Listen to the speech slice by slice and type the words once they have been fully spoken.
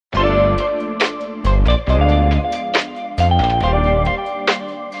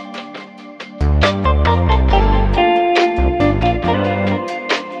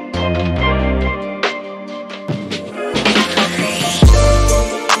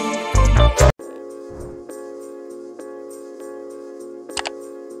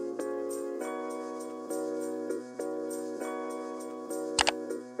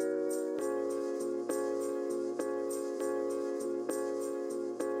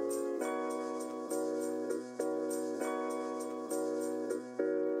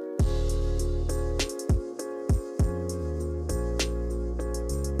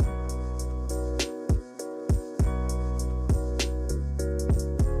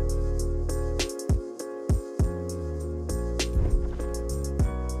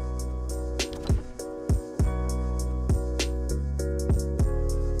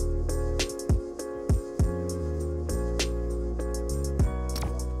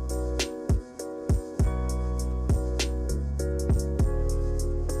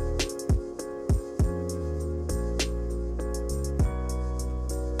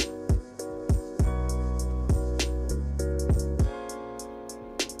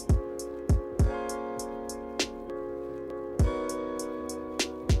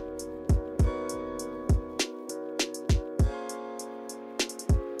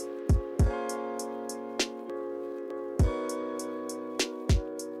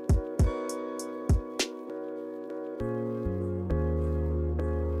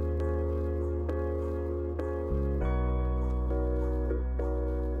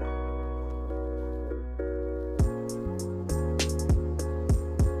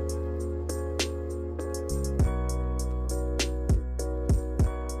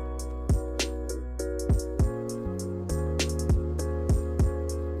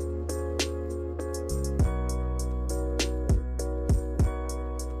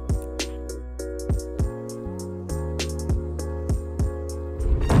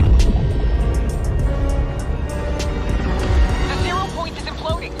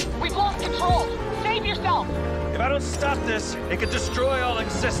this, it could destroy all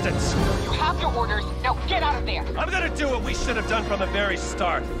existence. You have your orders. Now get out of there. I'm gonna do what we should have done from the very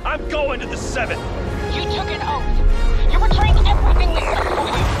start. I'm going to the 7th. You took an oath. You're betraying everything we stood for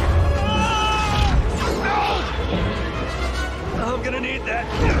you. I'm gonna need that.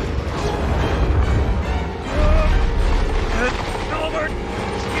 Over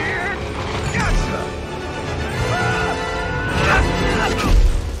here. Gotcha.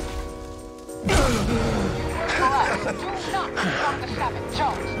 Do not from the 7th.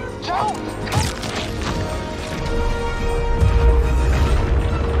 Jones. Jones!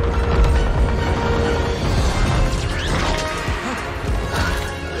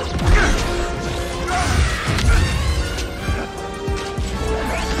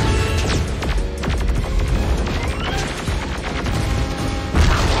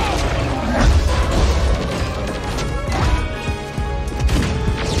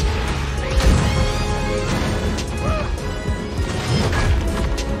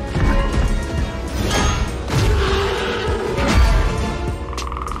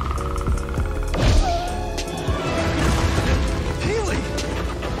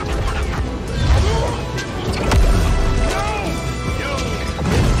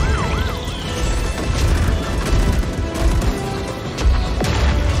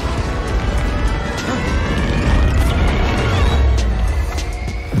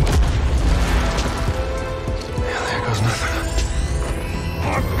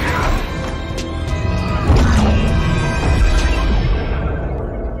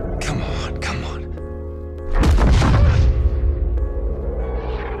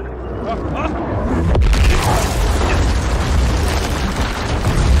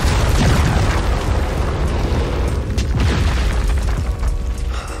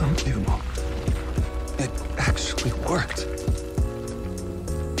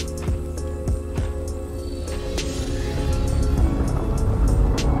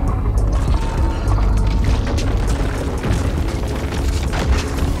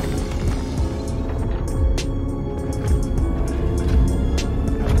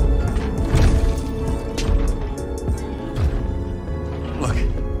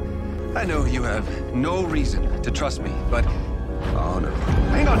 I know you have no reason to trust me, but... Oh, no.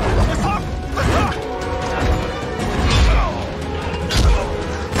 Hang on! Let's talk! Let's talk!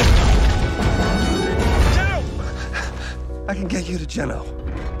 Geno! I can get you to Geno.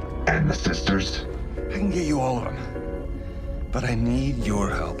 And the sisters? I can get you all of them. But I need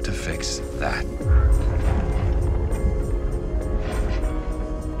your help to fix that.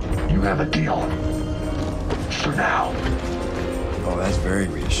 You have a deal. For now. Oh, that's very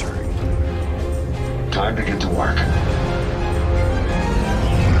reassuring. Time to get to work.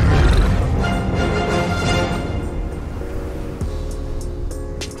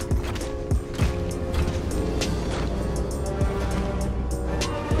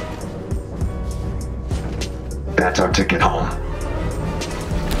 That's our ticket home.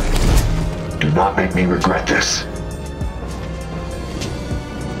 Do not make me regret this.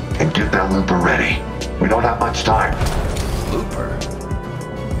 And get that looper ready. We don't have much time. Looper?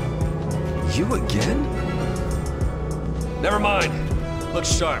 You again? Never mind. Look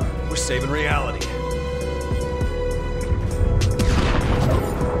sharp. We're saving reality.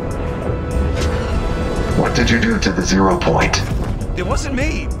 What did you do to the 0 point? It wasn't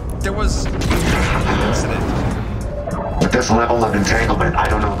me. There was an incident. With this level of entanglement, I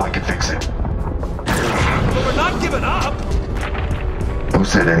don't know if I can fix it. But we're not giving up! Who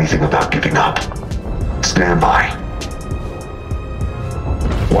said anything about giving up? Stand by.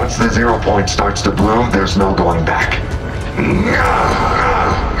 Once the 0 point starts to bloom, there's no going back.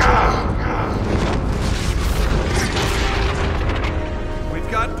 We've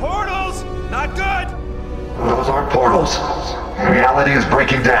got portals! Not good! Those aren't portals. Reality is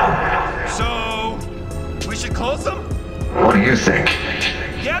breaking down. So... we should close them? What do you think?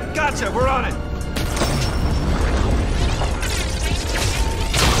 Yep, gotcha. We're on it.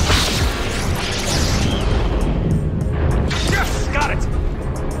 Yes, got it!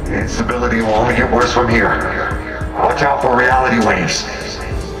 Instability will only get worse from here. Watch out for reality waves.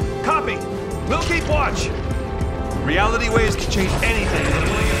 Copy. We'll keep watch. Reality waves can change anything in a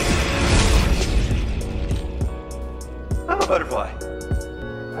blink. I'm a butterfly.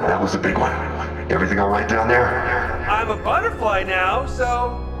 That was a big one. Everything all right down there? I'm a butterfly now,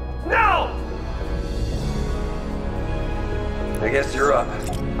 so... No! I guess you're up.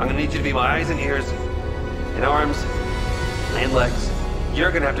 I'm gonna need you to be my eyes and ears, and arms, and legs.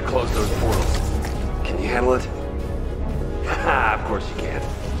 You're gonna have to close those portals. Can you handle it? Haha, of course you can.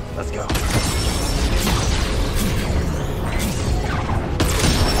 Let's go.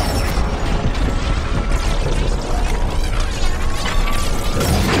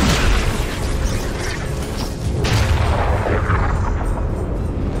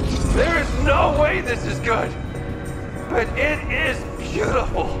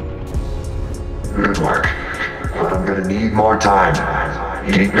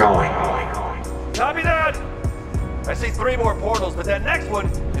 Keep going. Copy that! I see 3 more portals, but that next one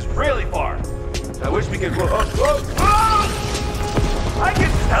is really far. I wish we could... I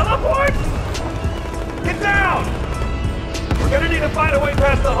can teleport? Get down! We're gonna need to find a way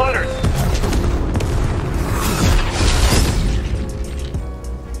past the hunters.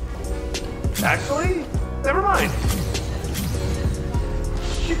 Actually, never mind.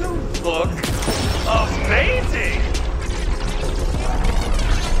 You look amazing!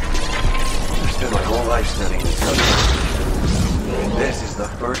 I've spent my whole life studying this country. And this is the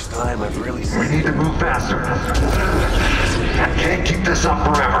first time I've really We seen... need to move faster. I can't keep this up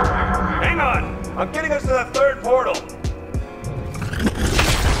forever. Hang on! I'm getting us to that 3rd portal.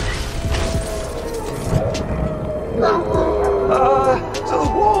 So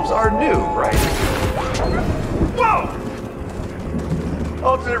the wolves are new, right? Whoa!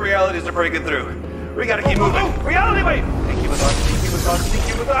 Alternate realities are breaking through. We gotta keep moving. Reality, wait! Sneaky with us, sneaky with us,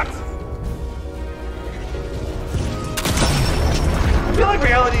 sneaky with us. I feel like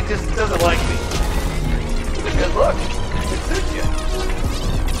reality just doesn't like me. Good look. It suits you.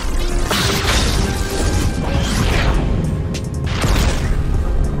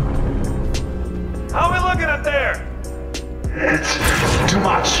 How are we looking up there? It's too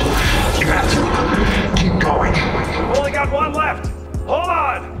much. You have to keep going. We've only got 1 left. Hold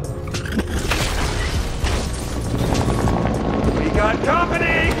on. We got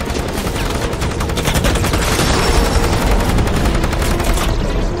company.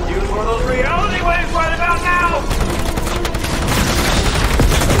 Use one of those reality waves right about now.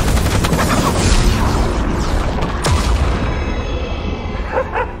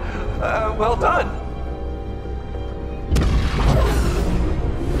 Well done.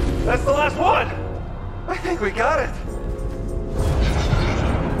 That's the last one. I think we got it.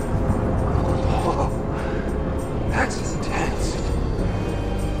 Whoa. That's intense.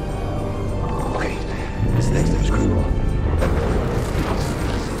 Okay, this next step is critical.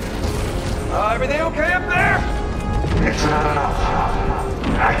 Everything okay up there? It's not enough.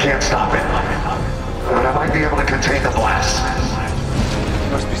 I can't stop it. But I might be able to contain the blast.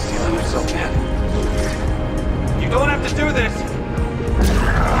 You must be stealing yourself, man. You don't have to do this.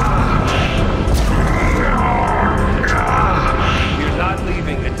 You're not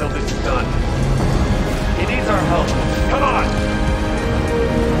leaving until this is done. He needs our help. Come on!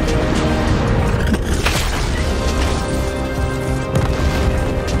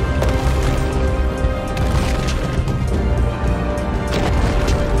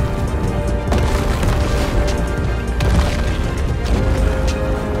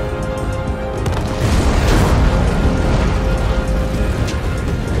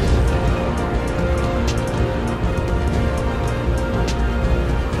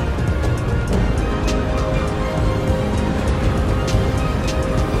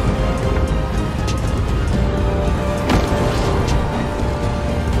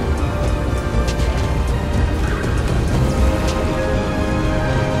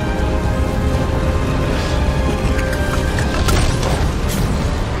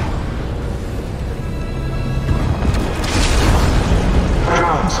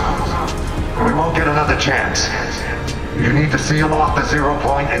 Chance. You need to seal off the 0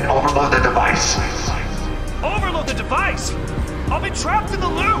 point and overload the device. Overload the device? I'll be trapped in the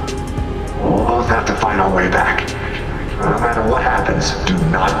loop! We'll both have to find our way back. No matter what happens, do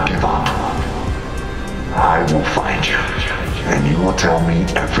not give up. I will find you, and you will tell me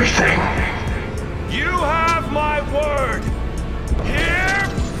everything. You have my word! Here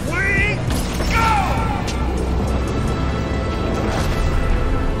we go!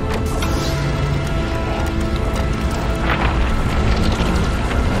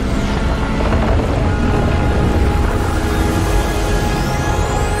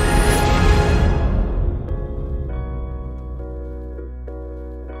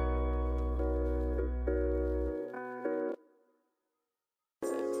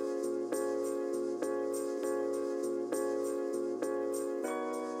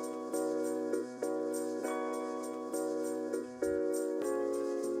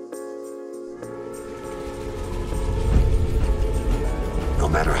 No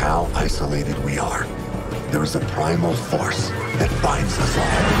matter how isolated we are, there is a primal force that binds us all.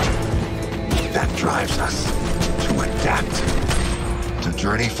 That drives us to adapt, to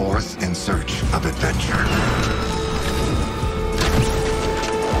journey forth in search of adventure.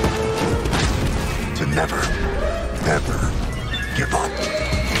 To never, ever give up.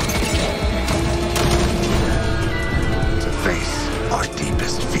 To face our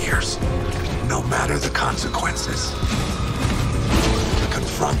deepest fears, no matter the consequences.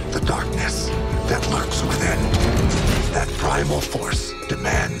 confront the darkness that lurks within. That primal force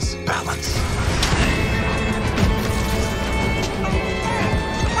demands balance.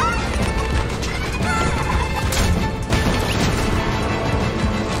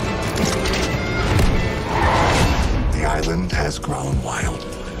 The island has grown wild,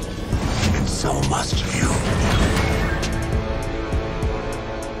 and so must you.